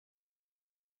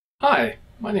Hi,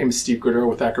 my name is Steve Cordero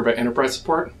with Acrobat Enterprise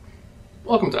Support.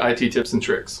 Welcome to IT Tips and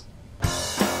Tricks.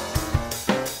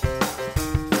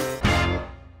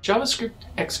 JavaScript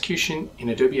execution in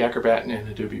Adobe Acrobat and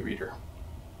Adobe Reader.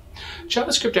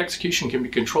 JavaScript execution can be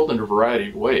controlled in a variety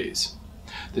of ways.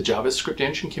 The JavaScript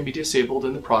engine can be disabled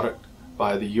in the product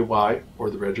by the UI or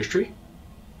the registry.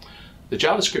 The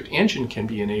JavaScript engine can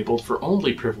be enabled for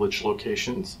only privileged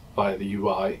locations by the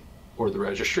UI or the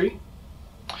registry.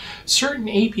 Certain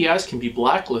APIs can be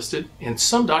blacklisted, and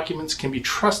some documents can be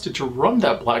trusted to run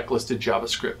that blacklisted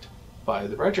JavaScript by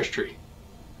the registry.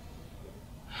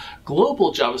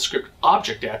 Global JavaScript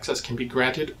object access can be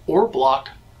granted or blocked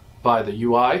by the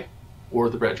UI or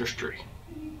the registry.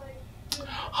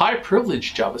 High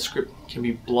privilege JavaScript can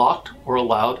be blocked or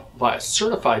allowed via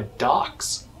certified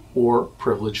docs or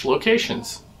privileged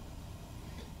locations.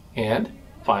 And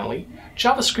finally,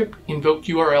 JavaScript invoked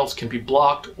URLs can be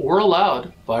blocked or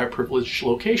allowed via privileged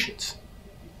locations.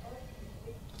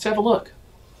 Let's have a look.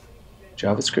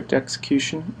 JavaScript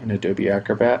execution in Adobe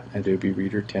Acrobat and Adobe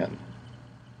Reader 10.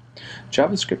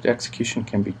 JavaScript execution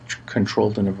can be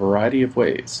controlled in a variety of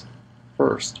ways.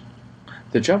 First,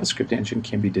 the JavaScript engine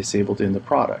can be disabled in the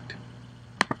product.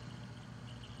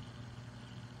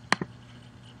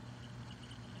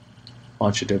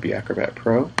 Launch Adobe Acrobat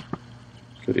Pro,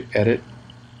 go to Edit,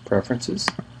 Preferences.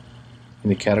 In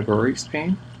the Categories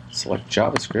pane, select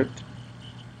JavaScript,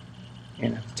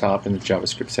 and at the top in the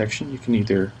JavaScript section, you can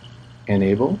either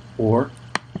enable or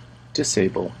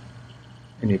disable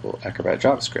Enable Acrobat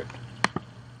JavaScript.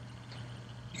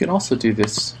 You can also do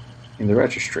this in the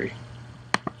registry.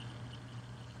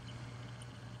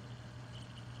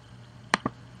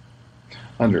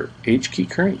 Under HKey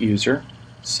Current User,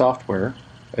 Software,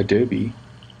 Adobe,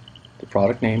 the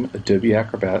product name Adobe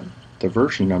Acrobat, the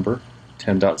version number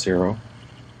 10.0,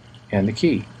 and the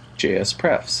key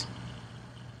JS_prefs.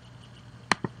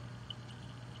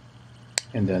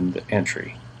 And then the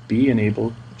entry be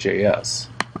enabled JS,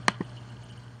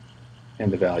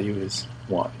 and the value is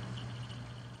 1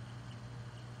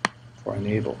 for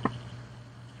enable.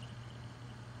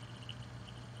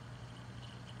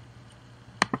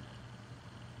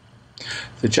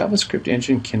 The JavaScript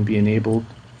engine can be enabled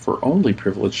for only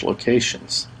privileged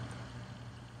locations,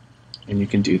 and you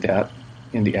can do that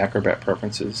in the Acrobat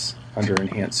Preferences under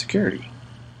Enhanced Security.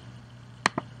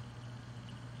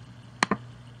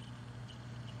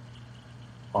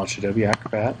 Launch Adobe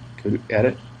Acrobat, go to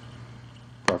Edit,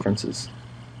 Preferences,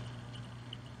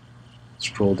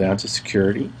 scroll down to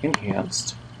Security,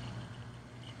 Enhanced,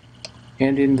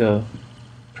 and in the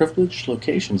Privileged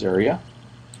Locations area,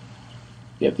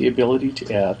 you have the ability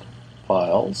to add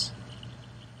files,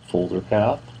 folder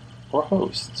path, or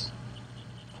hosts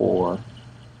for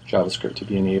JavaScript to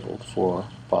be enabled for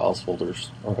files, folders,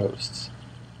 or hosts.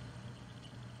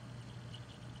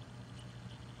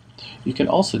 You can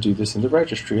also do this in the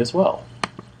registry as well.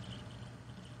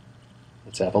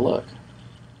 Let's have a look.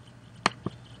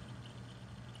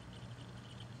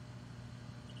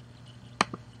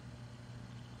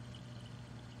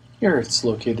 Here it's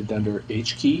located under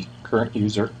HKey Current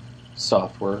User,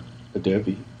 Software,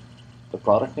 Adobe, the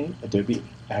product name Adobe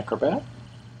Acrobat,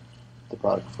 the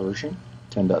product version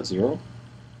 10.0,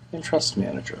 and Trust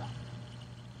Manager.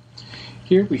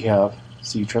 Here we have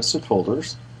C Trusted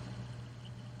Folders.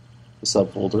 The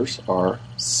subfolders are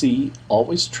C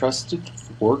Always Trusted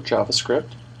for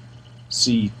JavaScript,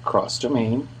 C Cross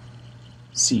Domain,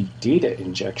 C Data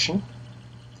Injection,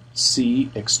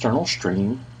 C External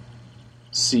Stream,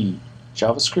 C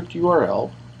JavaScript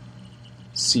URL,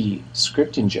 C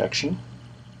Script Injection,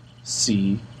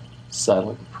 C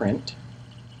Silent Print,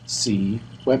 C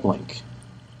Web Link.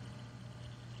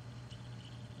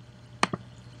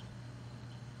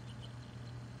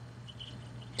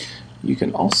 You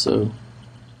can also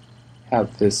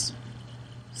have this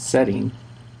setting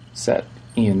set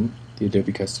in the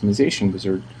Adobe Customization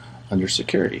Wizard under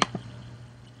Security.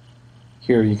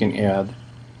 Here you can add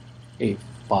a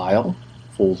file,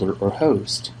 folder, or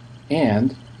host,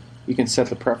 and you can set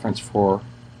the preference for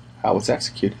how it's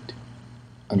executed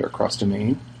under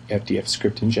cross-domain, FDF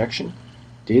script injection,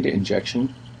 data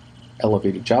injection,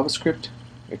 elevated JavaScript,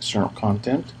 external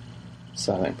content,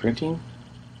 silent printing,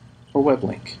 or web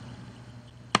link.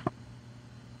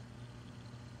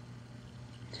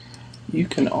 You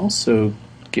can also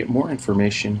get more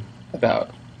information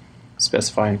about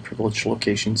specifying privileged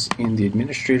locations in the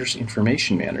Administrator's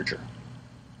Information Manager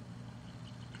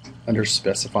under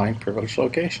Specifying Privileged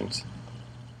Locations.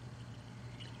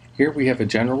 Here we have a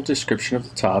general description of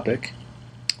the topic,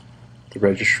 the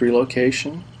registry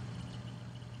location,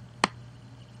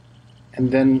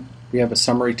 and then we have a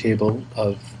summary table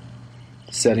of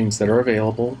settings that are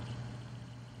available,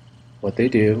 what they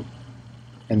do,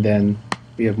 and then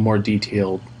we have more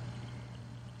detailed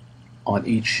on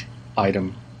each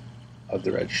item of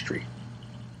the registry.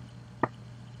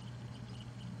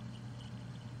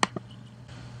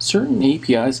 Certain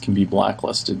APIs can be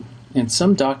blacklisted, and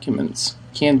some documents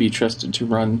can be trusted to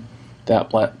run that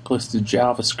blacklisted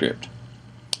JavaScript.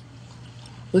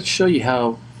 Let's show you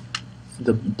how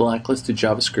the blacklisted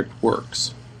JavaScript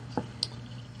works.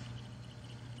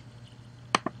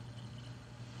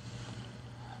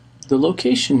 The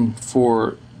location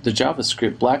for the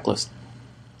JavaScript blacklist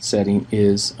setting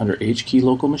is under HKey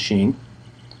Local Machine,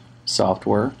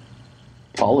 Software,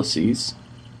 Policies,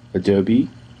 Adobe,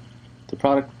 the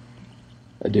product,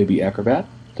 Adobe Acrobat,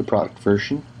 the product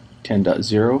version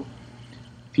 10.0,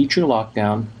 Feature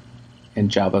Lockdown,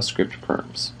 and JavaScript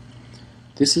Perms.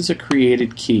 This is a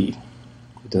created key.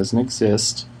 It doesn't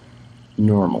exist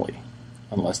normally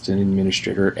unless an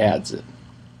administrator adds it.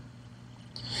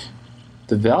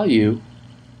 The value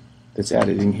that's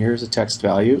added in here is a text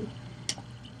value,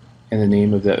 and the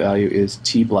name of that value is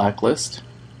tblacklist.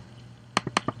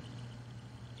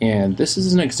 And this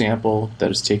is an example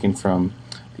that is taken from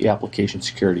the Application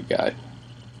Security Guide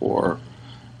for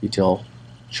util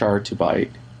char to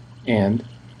byte and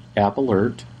app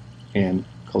alert and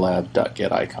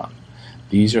collab.getIcon.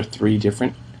 These are three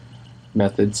different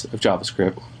methods of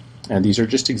JavaScript, and these are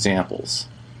just examples.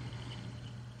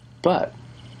 But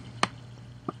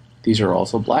these are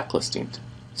also blacklisting.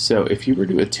 So if you were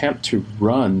to attempt to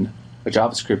run a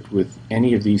JavaScript with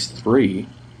any of these three,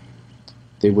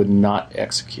 they would not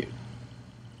execute.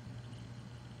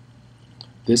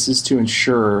 This is to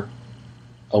ensure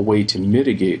a way to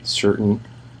mitigate certain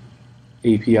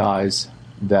APIs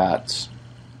that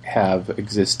have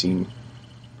existing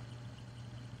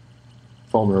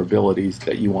vulnerabilities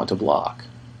that you want to block.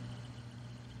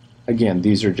 Again,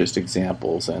 these are just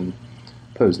examples and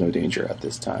pose no danger at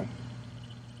this time.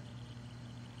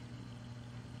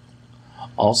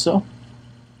 Also,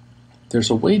 there's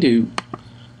a way to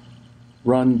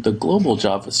run the global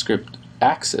JavaScript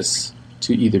access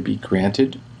to either be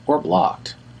granted or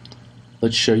blocked.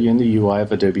 Let's show you in the UI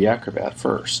of Adobe Acrobat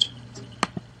first.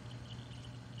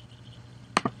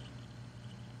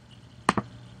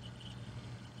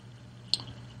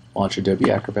 Launch Adobe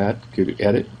Acrobat, go to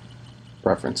Edit,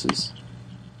 Preferences,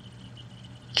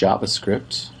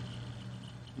 JavaScript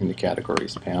in the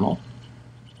Categories panel,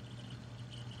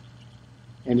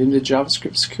 and in the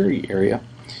JavaScript security area,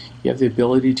 you have the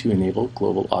ability to enable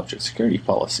Global Object Security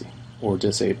Policy or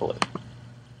disable it.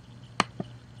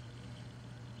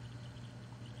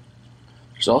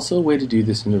 There's also a way to do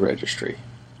this in the registry.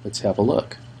 Let's have a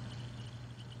look.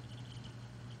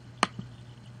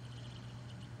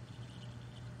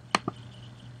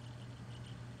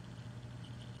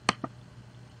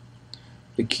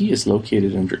 The key is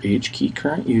located under HKey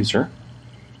Current User,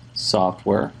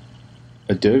 Software,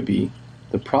 Adobe,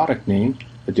 the product name,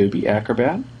 Adobe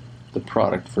Acrobat, the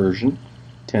product version,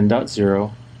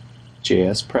 10.0,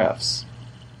 JS Prefs.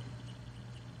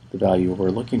 The value we're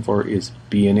looking for is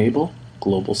Enable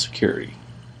Global Security.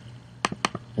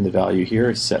 And the value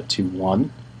here is set to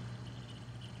 1,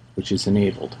 which is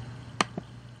enabled.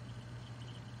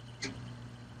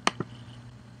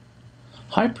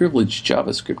 High-privileged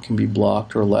JavaScript can be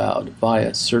blocked or allowed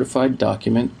via certified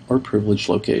document or privileged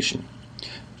location.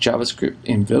 JavaScript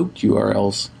invoked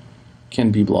URLs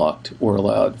can be blocked or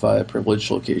allowed via privileged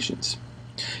locations.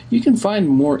 You can find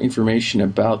more information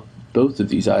about both of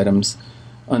these items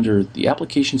under the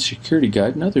Application Security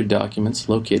Guide and other documents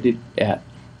located at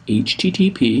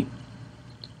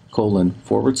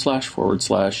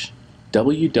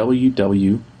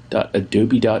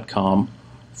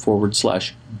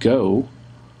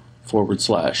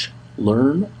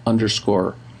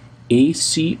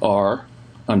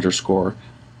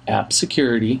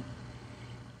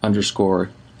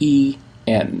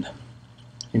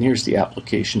And here's the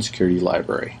Application Security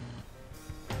Library.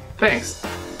 Thanks,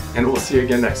 and we'll see you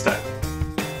again next time.